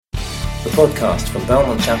the podcast from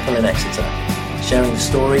Belmont Chapel in Exeter, sharing the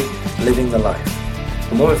story, living the life.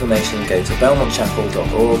 For more information, go to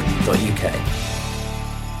belmontchapel.org.uk.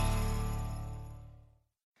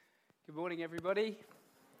 Good morning, everybody.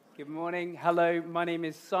 Good morning. Hello, my name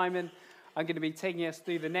is Simon. I'm going to be taking us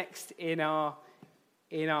through the next in our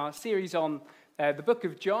series on the book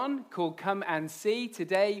of John called Come and See.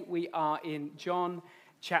 Today we are in John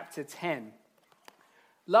chapter 10.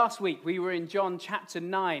 Last week we were in John chapter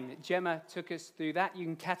 9. Gemma took us through that. You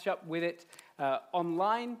can catch up with it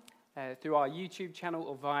online through our YouTube channel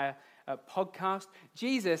or via a podcast.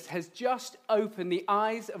 Jesus has just opened the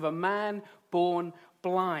eyes of a man born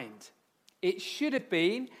blind. It should have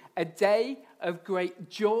been a day of great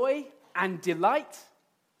joy and delight.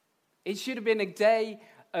 It should have been a day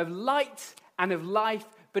of light and of life,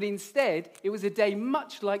 but instead it was a day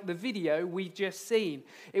much like the video we've just seen.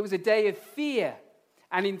 It was a day of fear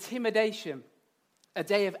and intimidation, a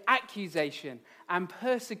day of accusation and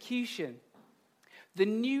persecution. The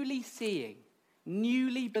newly seeing,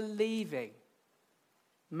 newly believing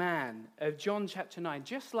man of John chapter 9,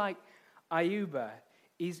 just like Ayuba,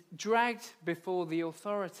 is dragged before the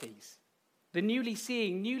authorities. The newly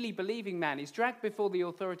seeing, newly believing man is dragged before the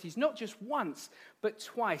authorities not just once, but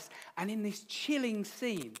twice. And in this chilling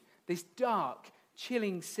scene, this dark,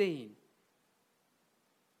 chilling scene,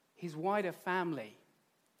 his wider family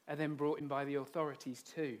are then brought in by the authorities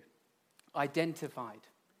too, identified,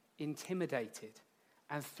 intimidated,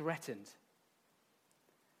 and threatened.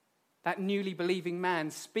 That newly believing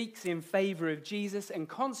man speaks in favor of Jesus, and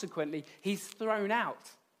consequently, he's thrown out.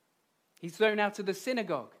 He's thrown out of the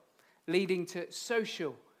synagogue, leading to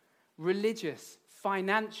social, religious,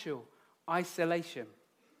 financial isolation.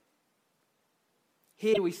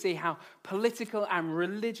 Here we see how political and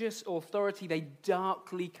religious authority, they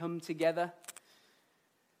darkly come together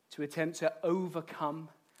to attempt to overcome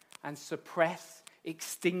and suppress,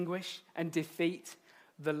 extinguish, and defeat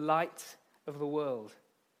the light of the world.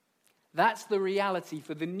 That's the reality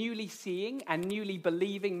for the newly seeing and newly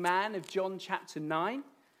believing man of John chapter 9.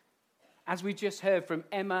 As we just heard from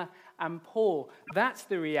Emma and Paul, that's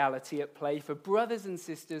the reality at play for brothers and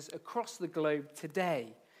sisters across the globe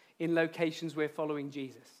today in locations where following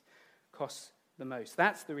Jesus costs the most.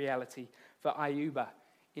 That's the reality for Ayuba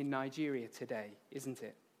in Nigeria today, isn't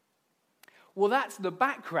it? Well, that's the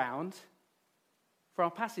background for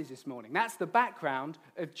our passage this morning. That's the background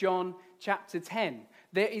of John chapter 10.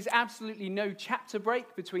 There is absolutely no chapter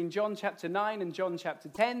break between John chapter 9 and John chapter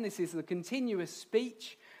 10. This is the continuous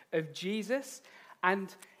speech of Jesus.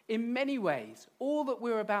 And in many ways, all that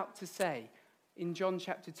we're about to say in John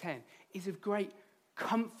chapter 10 is of great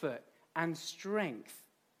comfort and strength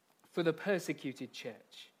for the persecuted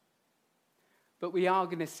church. But we are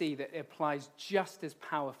going to see that it applies just as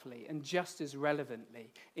powerfully and just as relevantly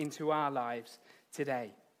into our lives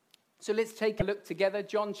today. So let's take a look together,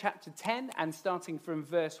 John chapter 10, and starting from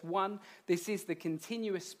verse 1. This is the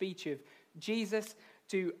continuous speech of Jesus.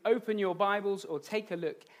 To open your Bibles or take a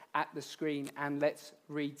look at the screen and let's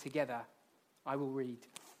read together. I will read.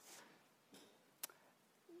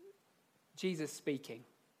 Jesus speaking.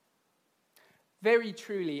 Very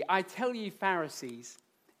truly, I tell you, Pharisees,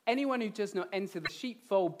 anyone who does not enter the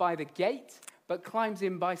sheepfold by the gate, but climbs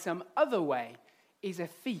in by some other way, is a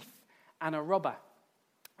thief and a robber.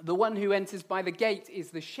 The one who enters by the gate is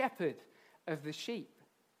the shepherd of the sheep.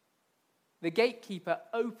 The gatekeeper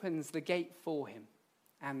opens the gate for him,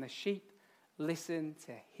 and the sheep listen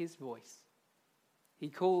to his voice. He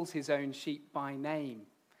calls his own sheep by name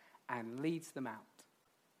and leads them out.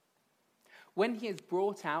 When he has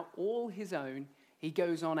brought out all his own, he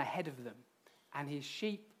goes on ahead of them, and his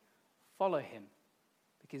sheep follow him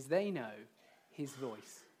because they know his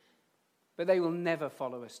voice. But they will never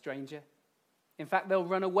follow a stranger. In fact, they'll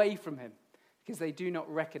run away from him because they do not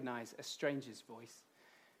recognize a stranger's voice.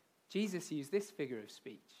 Jesus used this figure of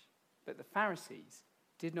speech, but the Pharisees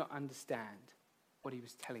did not understand what he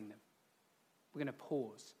was telling them. We're going to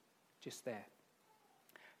pause just there.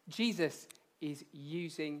 Jesus is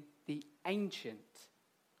using the ancient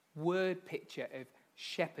word picture of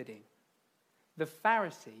shepherding. The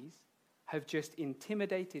Pharisees have just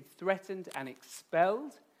intimidated, threatened, and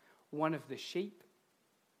expelled one of the sheep.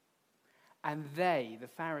 And they, the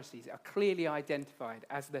Pharisees, are clearly identified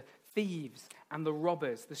as the thieves and the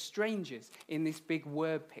robbers, the strangers in this big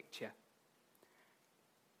word picture.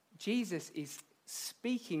 Jesus is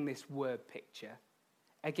speaking this word picture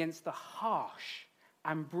against the harsh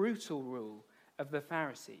and brutal rule of the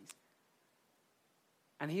Pharisees.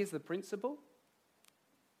 And here's the principle.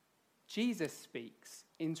 Jesus speaks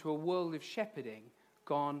into a world of shepherding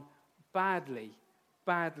gone badly,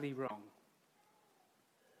 badly wrong.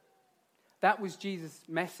 That was Jesus'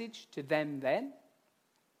 message to them then,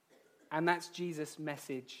 and that's Jesus'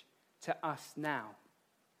 message to us now.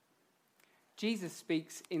 Jesus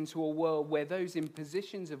speaks into a world where those in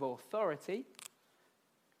positions of authority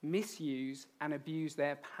misuse and abuse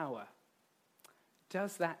their power.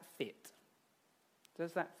 Does that fit?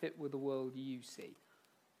 Does that fit with the world you see?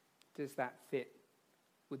 Does that fit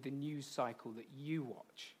with the news cycle that you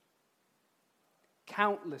watch?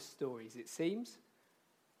 Countless stories, it seems,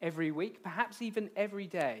 every week, perhaps even every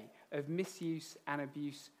day, of misuse and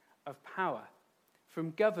abuse of power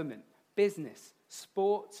from government, business,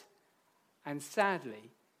 sport, and sadly,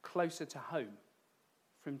 closer to home,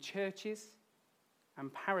 from churches and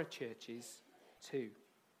parachurches too.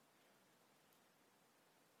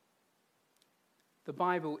 The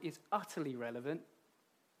Bible is utterly relevant.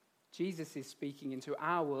 Jesus is speaking into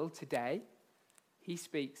our world today. He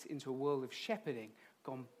speaks into a world of shepherding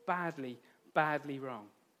gone badly, badly wrong.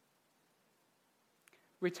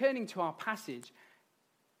 Returning to our passage,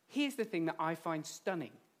 here's the thing that I find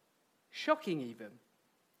stunning, shocking even.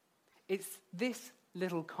 It's this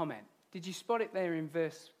little comment. Did you spot it there in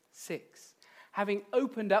verse 6? Having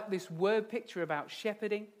opened up this word picture about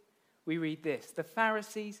shepherding, we read this. The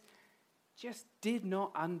Pharisees just did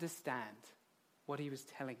not understand what he was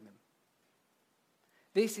telling them.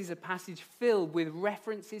 This is a passage filled with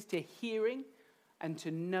references to hearing and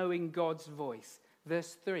to knowing God's voice.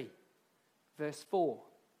 Verse 3, verse 4,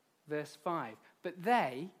 verse 5. But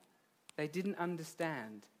they didn't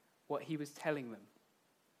understand what he was telling them.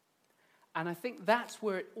 And I think that's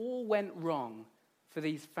where it all went wrong for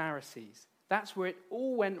these Pharisees. That's where it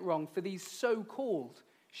all went wrong for these so-called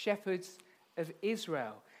shepherds of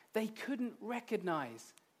Israel. They couldn't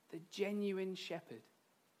recognize the genuine shepherd.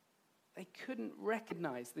 They couldn't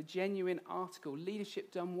recognize the genuine article,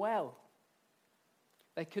 leadership done well.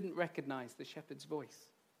 They couldn't recognize the shepherd's voice.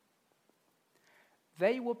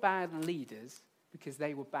 They were bad leaders because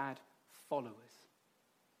they were bad followers.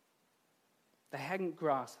 They hadn't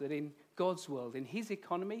grasped that in God's world, in his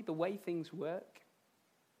economy, the way things work,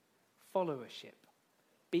 followership,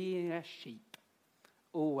 being a sheep,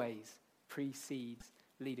 always precedes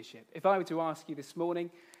leadership. If I were to ask you this morning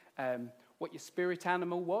what your spirit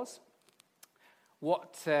animal was,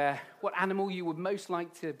 what animal you would most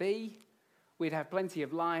like to be, we'd have plenty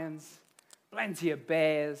of lions, plenty of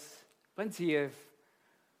bears, plenty of,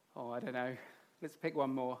 I don't know, let's pick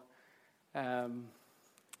one more.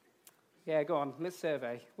 Yeah, go on, let's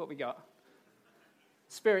survey. What we got?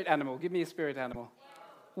 Spirit animal, give me a spirit animal.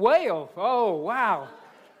 Whale, oh, wow.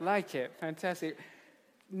 Like it, fantastic.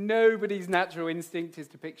 Nobody's natural instinct is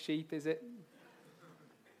to pick sheep, is it?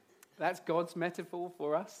 That's God's metaphor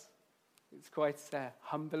for us. It's quite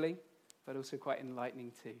humbling, but also quite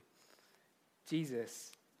enlightening too.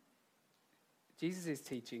 Jesus is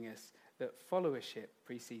teaching us that followership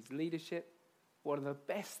precedes leadership. One of the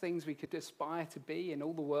best things we could aspire to be in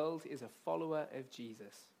all the world is a follower of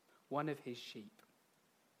Jesus, one of his sheep.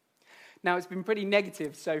 Now, it's been pretty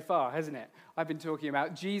negative so far, hasn't it? I've been talking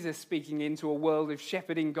about Jesus speaking into a world of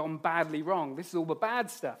shepherding gone badly wrong. This is all the bad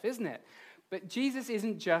stuff, isn't it? But Jesus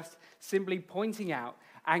isn't just simply pointing out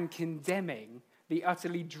and condemning the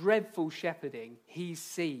utterly dreadful shepherding he's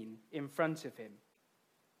seen in front of him.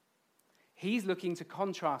 He's looking to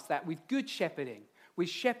contrast that with good shepherding, with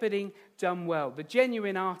shepherding done well, the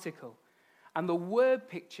genuine article. And the word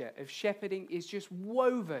picture of shepherding is just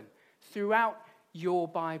woven throughout your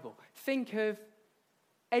Bible. Think of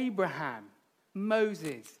Abraham,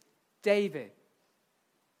 Moses, David,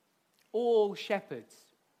 all shepherds.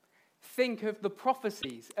 Think of the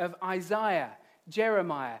prophecies of Isaiah,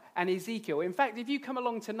 Jeremiah, and Ezekiel. In fact, if you come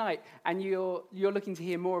along tonight and you're looking to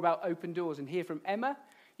hear more about Open Doors and hear from Emma,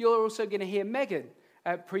 you're also going to hear Megan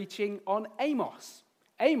preaching on Amos.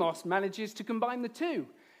 Amos manages to combine the two.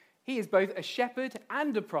 He is both a shepherd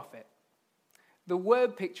and a prophet. The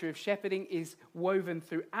word picture of shepherding is woven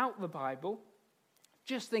throughout the Bible.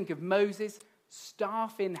 Just think of Moses,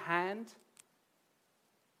 staff in hand,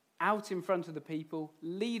 out in front of the people,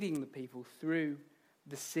 leading the people through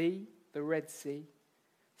the sea, the Red Sea.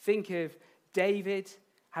 Think of David,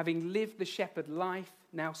 having lived the shepherd life,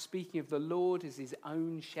 now speaking of the Lord as his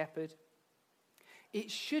own shepherd. It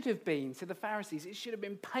should have been, to the Pharisees, it should have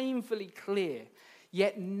been painfully clear,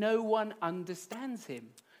 yet no one understands him.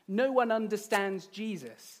 No one understands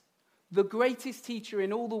Jesus, the greatest teacher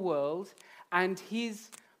in all the world, and his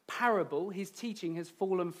parable, his teaching has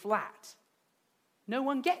fallen flat. No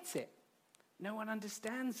one gets it. No one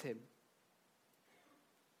understands him.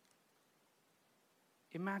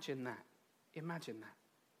 Imagine that. Imagine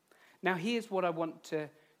that. Now, here's what I want to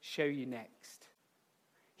show you next.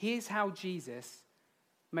 Here's how Jesus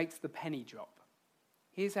makes the penny drop.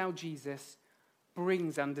 Here's how Jesus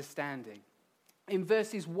brings understanding. In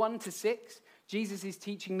verses 1 to 6, Jesus is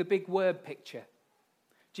teaching the big word picture.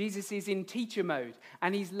 Jesus is in teacher mode,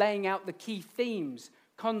 and he's laying out the key themes,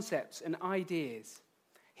 concepts, and ideas.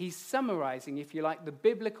 He's summarizing, if you like, the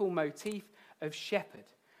biblical motif of shepherd.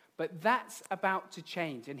 But that's about to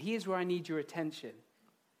change, and here's where I need your attention.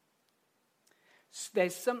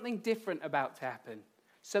 There's something different about to happen,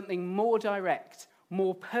 something more direct,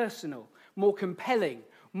 more personal, more compelling,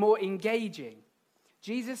 more engaging.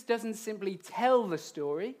 Jesus doesn't simply tell the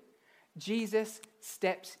story, Jesus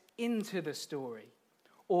steps into the story.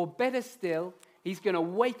 Or better still, he's going to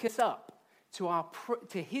wake us up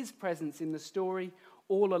to his presence in the story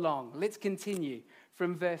all along. Let's continue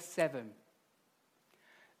from verse 7.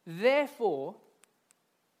 Therefore,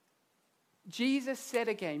 Jesus said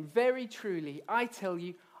again, very truly, I tell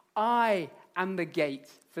you, I am the gate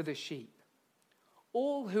for the sheep.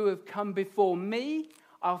 All who have come before me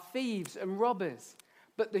are thieves and robbers,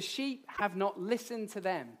 but the sheep have not listened to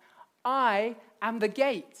them. I am the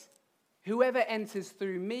gate. Whoever enters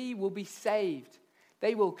through me will be saved.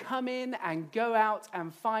 They will come in and go out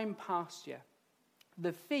and find pasture.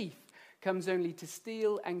 The thief comes only to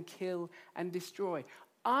steal and kill and destroy.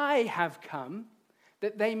 I have come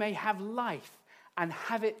that they may have life and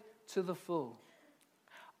have it to the full.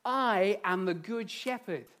 I am the good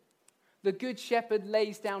shepherd. The good shepherd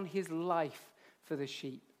lays down his life for the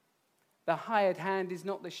sheep. The hired hand is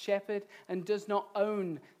not the shepherd and does not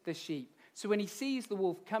own the sheep. So when he sees the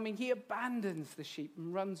wolf coming, he abandons the sheep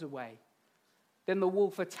and runs away. Then the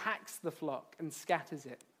wolf attacks the flock and scatters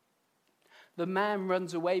it. The man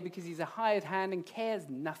runs away because he's a hired hand and cares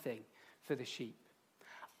nothing for the sheep.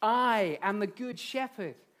 I am the good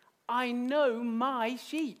shepherd. I know my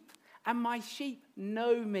sheep, and my sheep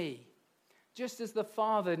know me. Just as the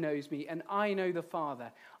Father knows me, and I know the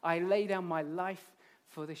Father, I lay down my life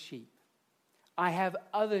for the sheep. I have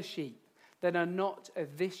other sheep that are not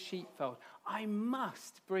of this sheepfold. I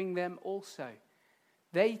must bring them also.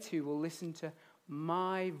 They too will listen to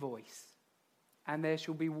my voice, and there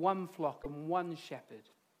shall be one flock and one shepherd.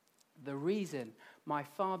 The reason my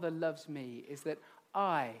Father loves me is that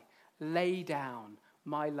I lay down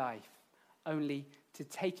my life only to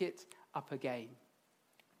take it up again.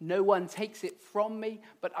 No one takes it from me,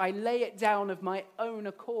 but I lay it down of my own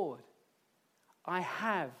accord. I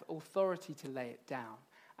have authority to lay it down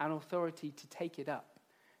and authority to take it up.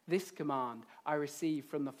 This command I received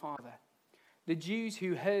from the Father. The Jews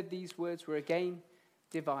who heard these words were again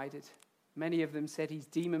divided. Many of them said, he's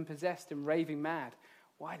demon-possessed and raving mad.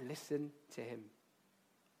 Why listen to him?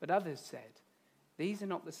 But others said, these are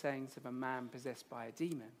not the sayings of a man possessed by a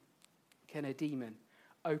demon. Can a demon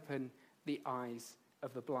open the eyes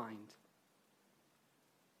of the blind?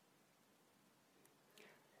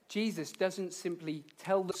 Jesus doesn't simply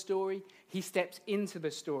tell the story, he steps into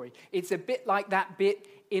the story. It's a bit like that bit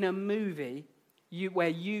in a movie where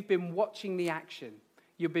you've been watching the action.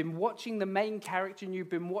 You've been watching the main character and you've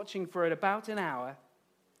been watching for about an hour.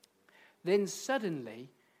 Then suddenly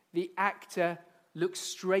the actor looks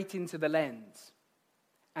straight into the lens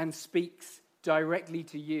and speaks directly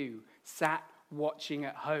to you, sat watching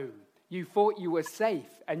at home. You thought you were safe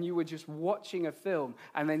and you were just watching a film,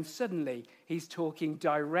 and then suddenly he's talking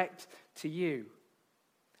direct to you.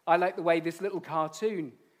 I like the way this little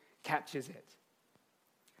cartoon captures it.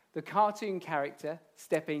 The cartoon character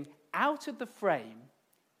stepping out of the frame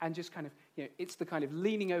and just kind of, it's the kind of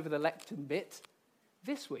leaning over the lectern bit.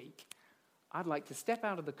 This week, I'd like to step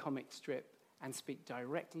out of the comic strip and speak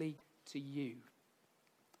directly to you,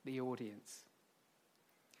 the audience.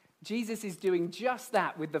 Jesus is doing just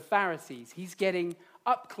that with the Pharisees. He's getting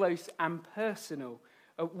up close and personal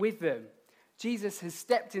with them. Jesus has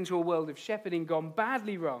stepped into a world of shepherding gone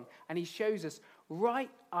badly wrong, and he shows us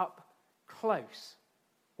right up close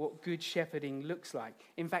what good shepherding looks like.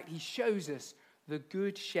 In fact, he shows us the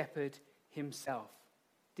good shepherd himself.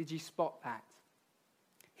 Did you spot that?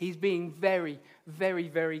 He's being very, very,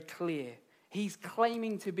 very clear. He's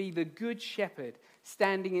claiming to be the good shepherd,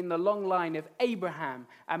 standing in the long line of Abraham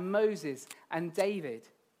and Moses and David,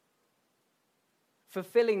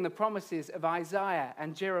 fulfilling the promises of Isaiah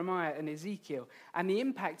and Jeremiah and Ezekiel. And the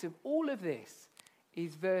impact of all of this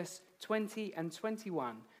is verse 20 and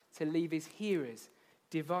 21 to leave his hearers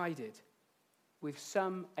divided, with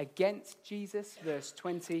some against Jesus, verse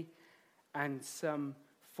 20, and some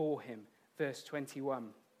for him, verse 21.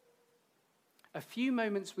 A few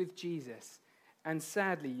moments with Jesus, and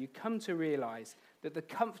sadly, you come to realize that the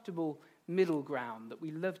comfortable middle ground that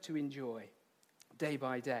we love to enjoy day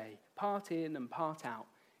by day, part in and part out,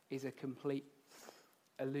 is a complete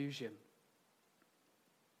illusion.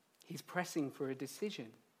 He's pressing for a decision.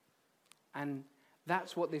 And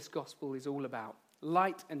that's what this gospel is all about.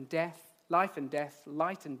 Light and death, life and death,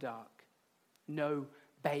 light and dark. No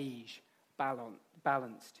beige,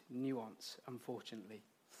 balanced nuance, unfortunately.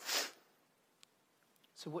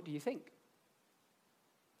 So what do you think?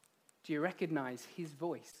 Do you recognize his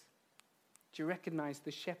voice? Do you recognize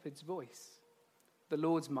the shepherd's voice? The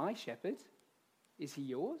Lord's my shepherd. Is he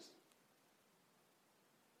yours?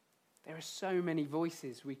 There are so many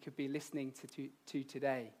voices we could be listening to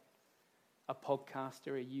today. A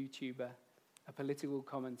podcaster, a YouTuber, a political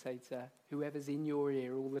commentator, whoever's in your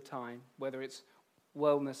ear all the time, whether it's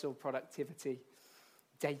wellness or productivity,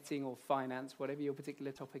 dating or finance, whatever your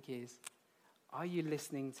particular topic is. Are you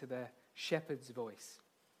listening to the shepherd's voice?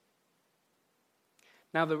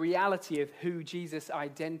 Now, the reality of who Jesus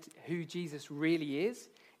really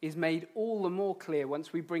is made all the more clear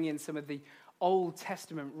once we bring in some of the Old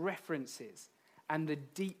Testament references and the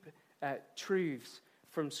deep truths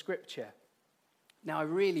from Scripture. Now, I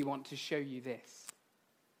really want to show you this.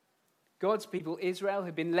 God's people, Israel,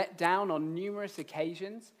 have been let down on numerous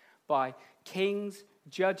occasions by kings,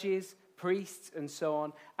 judges, priests, and so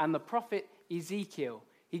on. And the prophet Ezekiel,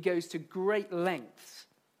 he goes to great lengths.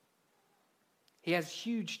 He has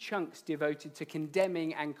huge chunks devoted to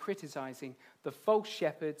condemning and criticizing the false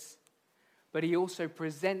shepherds, but he also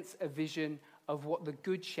presents a vision of what the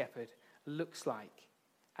good shepherd looks like.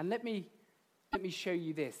 And let me show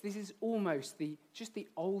you this. This is almost just the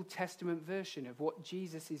Old Testament version of what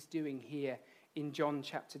Jesus is doing here in John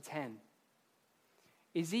chapter 10.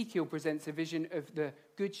 Ezekiel presents a vision of the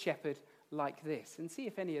good shepherd like this. And see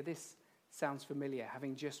if any of this sounds familiar,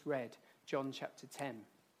 having just read John chapter 10.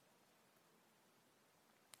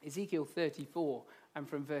 Ezekiel 34 and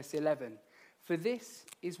from verse 11. For this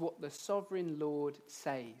is what the sovereign Lord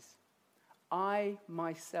says. I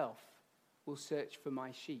myself will search for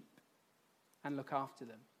my sheep and look after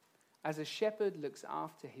them. As a shepherd looks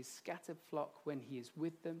after his scattered flock when he is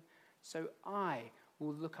with them, so I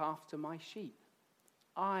will look after my sheep.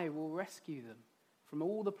 I will rescue them from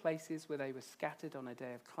all the places where they were scattered on a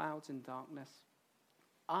day of clouds and darkness.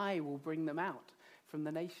 I will bring them out from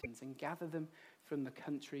the nations and gather them from the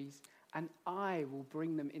countries, and I will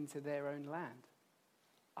bring them into their own land.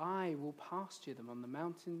 I will pasture them on the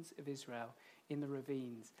mountains of Israel, in the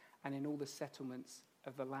ravines, and in all the settlements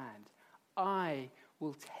of the land. I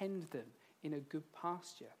will tend them in a good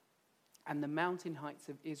pasture, and the mountain heights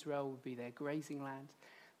of Israel will be their grazing land.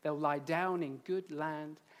 They'll lie down in good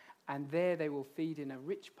land, and there they will feed in a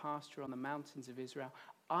rich pasture on the mountains of Israel.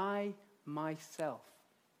 I myself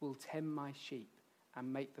will tend my sheep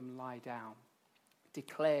and make them lie down,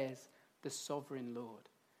 declares the sovereign Lord.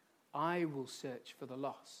 I will search for the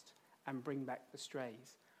lost and bring back the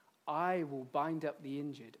strays. I will bind up the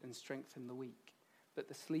injured and strengthen the weak, but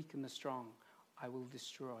the sleek and the strong I will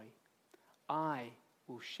destroy. I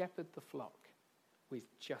will shepherd the flock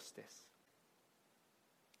with justice.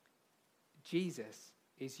 Jesus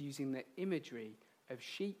is using the imagery of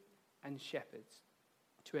sheep and shepherds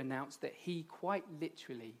to announce that he quite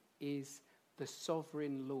literally is the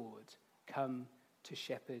sovereign Lord come to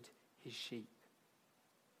shepherd his sheep.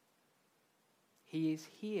 He is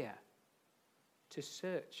here to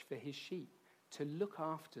search for his sheep, to look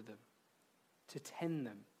after them, to tend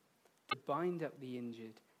them, to bind up the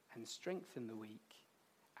injured and strengthen the weak,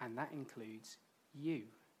 and that includes you.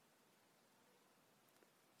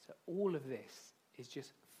 So all of this is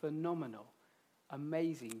just phenomenal,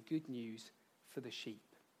 amazing good news for the sheep.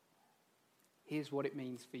 Here's what it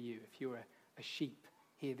means for you if you're a sheep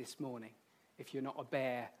here this morning, if you're not a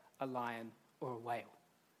bear, a lion, or a whale.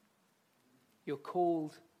 You're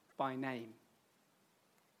called by name.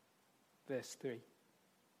 Verse 3.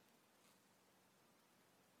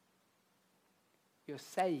 You're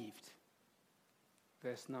saved.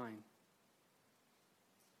 Verse 9.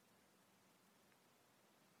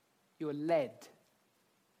 You're led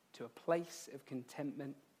to a place of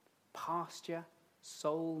contentment, pasture,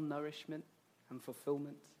 soul nourishment, and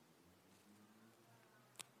fulfillment.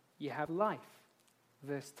 You have life.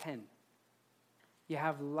 Verse 10. You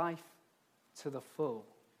have life to the full.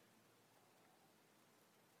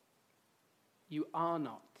 You are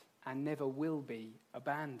not and never will be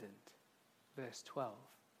abandoned. Verse 12.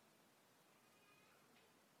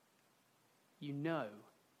 You know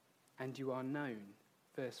and you are known.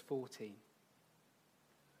 Verse 14.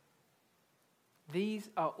 These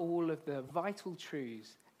are all of the vital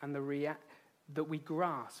truths and that we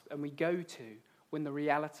grasp and we go to when the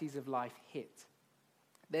realities of life hit.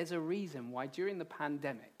 There's a reason why during the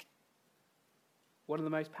pandemic, one of the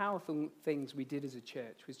most powerful things we did as a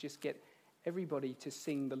church was just get everybody to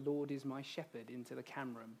sing "The Lord is my shepherd" into the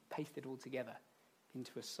camera and paste it all together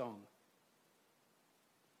into a song.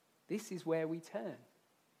 This is where we turn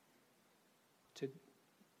to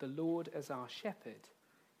the Lord as our shepherd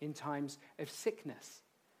in times of sickness,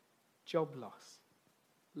 job loss,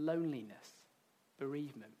 loneliness,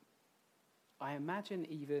 bereavement. I imagine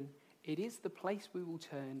even it is the place we will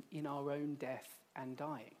turn in our own death and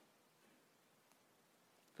dying.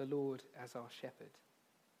 The Lord as our shepherd.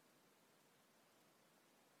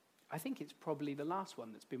 I think it's probably the last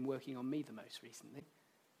one that's been working on me the most recently.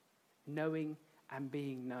 Knowing and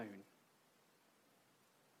being known.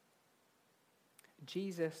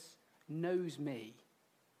 Jesus knows me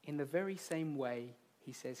in the very same way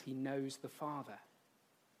he says he knows the Father.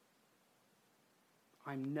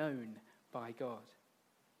 I'm known by God.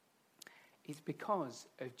 It's because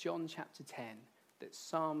of John chapter 10 that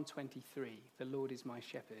Psalm 23, "The Lord is my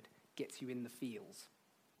shepherd," gets you in the feels.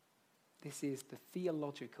 This is the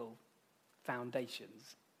theological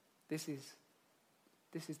foundations. This is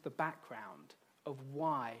the background of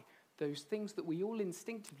why those things that we all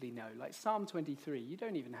instinctively know, like Psalm 23, you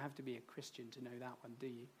don't even have to be a Christian to know that one, do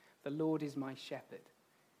you? The Lord is my shepherd.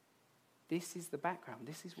 This is the background.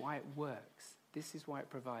 This is why it works. This is why it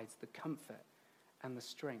provides the comfort and the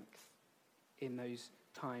strength in those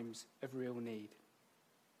times of real need.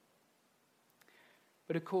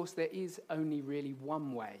 But of course, there is only really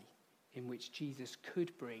one way in which Jesus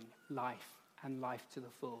could bring life and life to the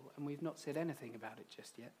full, and we've not said anything about it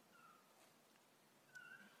just yet.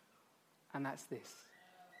 And that's this,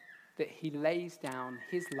 that he lays down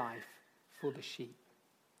his life for the sheep.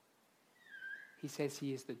 He says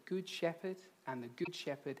he is the good shepherd, and the good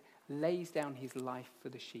shepherd lays down his life for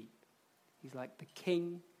the sheep. He's like the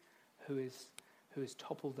king who is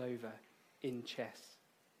toppled over in chess.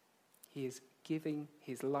 He is giving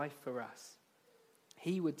his life for us.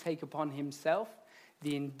 He would take upon himself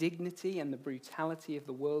the indignity and the brutality of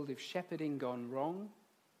the world of shepherding gone wrong.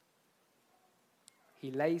 He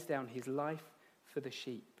lays down his life for the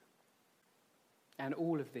sheep. And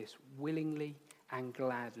all of this willingly and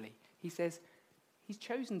gladly. He says he's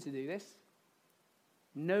chosen to do this.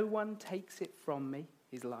 No one takes it from me,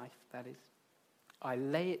 his life, that is. I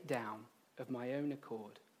lay it down of my own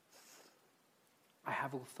accord. I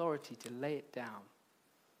have authority to lay it down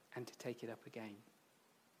and to take it up again.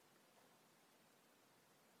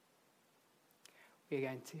 We're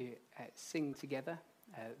going to sing together,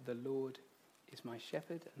 "The Lord is my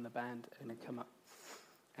shepherd," and the band are going to come up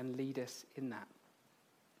and lead us in that.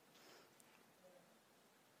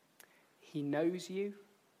 He knows you.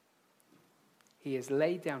 He has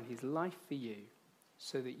laid down his life for you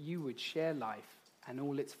so that you would share life and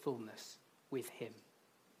all its fullness with him.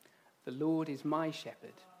 The Lord is my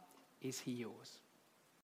shepherd. Is he yours?